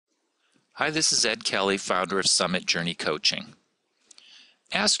Hi, this is Ed Kelly, founder of Summit Journey Coaching.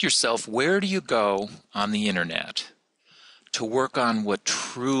 Ask yourself, where do you go on the internet to work on what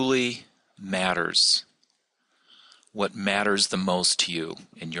truly matters? What matters the most to you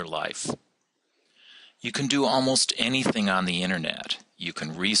in your life? You can do almost anything on the internet. You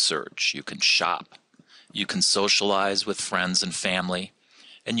can research, you can shop, you can socialize with friends and family,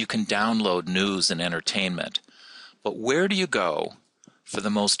 and you can download news and entertainment. But where do you go for the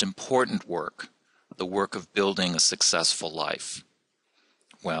most important work, the work of building a successful life?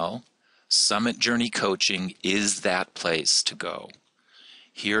 Well, Summit Journey Coaching is that place to go.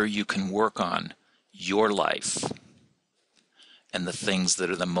 Here you can work on your life and the things that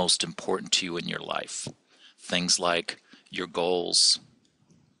are the most important to you in your life. Things like your goals,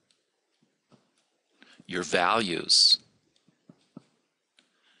 your values,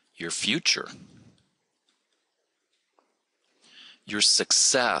 your future, your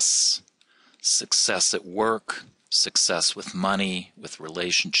success at work, success with money, with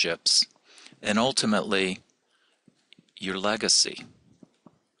relationships, and ultimately, your legacy.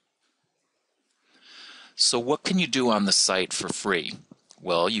 So what can you do on the site for free?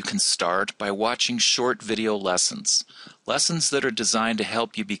 Well, you can start by watching short video lessons that are designed to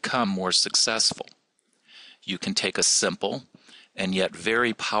help you become more successful. You can take a simple and yet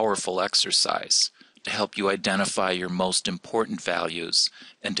very powerful exercise to help you identify your most important values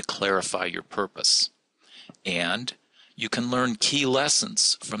and to clarify your purpose. And you can learn key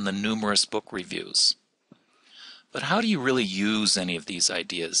lessons from the numerous book reviews. But how do you really use any of these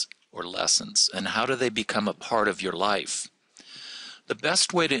ideas or lessons, and how do they become a part of your life? The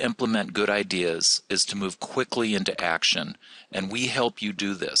best way to implement good ideas is to move quickly into action, and we help you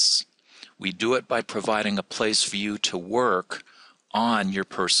do this. We do it by providing a place for you to work on your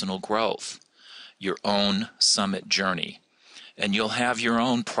personal growth, your own summit journey, and you'll have your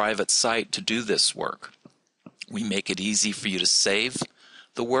own private site to do this work. We make it easy for you to save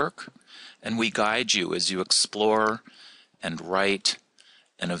the work, and we guide you as you explore and write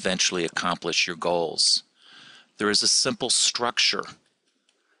and eventually accomplish your goals. There is a simple structure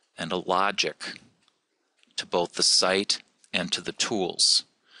and a logic to both the site and to the tools.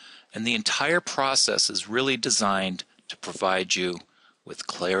 And the entire process is really designed to provide you with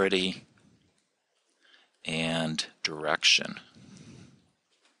clarity and direction.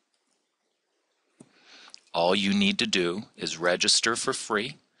 All you need to do is register for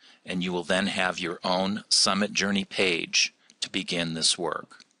free, and you will then have your own Summit Journey page to begin this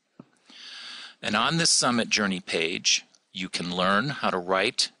work. And on this Summit Journey page, you can learn how to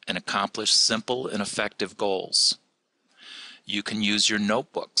write and accomplish simple and effective goals. You can use your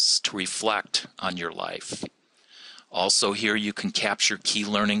notebooks to reflect on your life. Also here you can capture key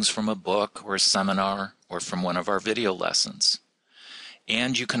learnings from a book or a seminar or from one of our video lessons.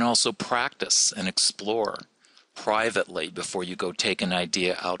 And you can also practice and explore privately before you go take an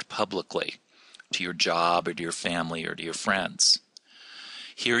idea out publicly to your job or to your family or to your friends.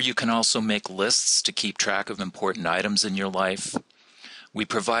 Here you can also make lists to keep track of important items in your life. We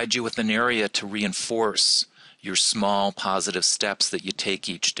provide you with an area to reinforce your small positive steps that you take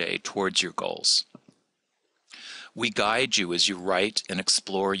each day towards your goals. We guide you as you write and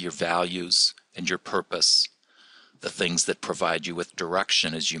explore your values and your purpose, the things that provide you with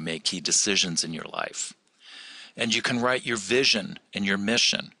direction as you make key decisions in your life. And you can write your vision and your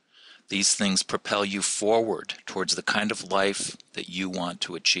mission. These things propel you forward towards the kind of life that you want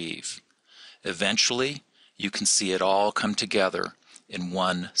to achieve. Eventually, you can see it all come together in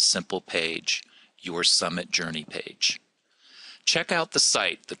one simple page, your Summit Journey page. Check out the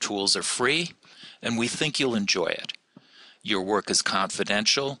site. The tools are free, and we think you'll enjoy it. Your work is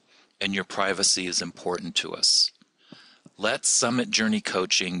confidential, and your privacy is important to us. Let Summit Journey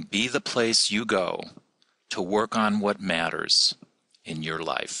Coaching be the place you go to work on what matters in your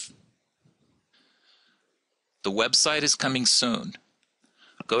life. The website is coming soon.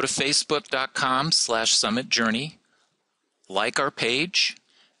 Go to facebook.com/summitjourney, like our page,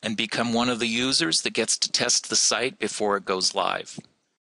 and become one of the users that gets to test the site before it goes live.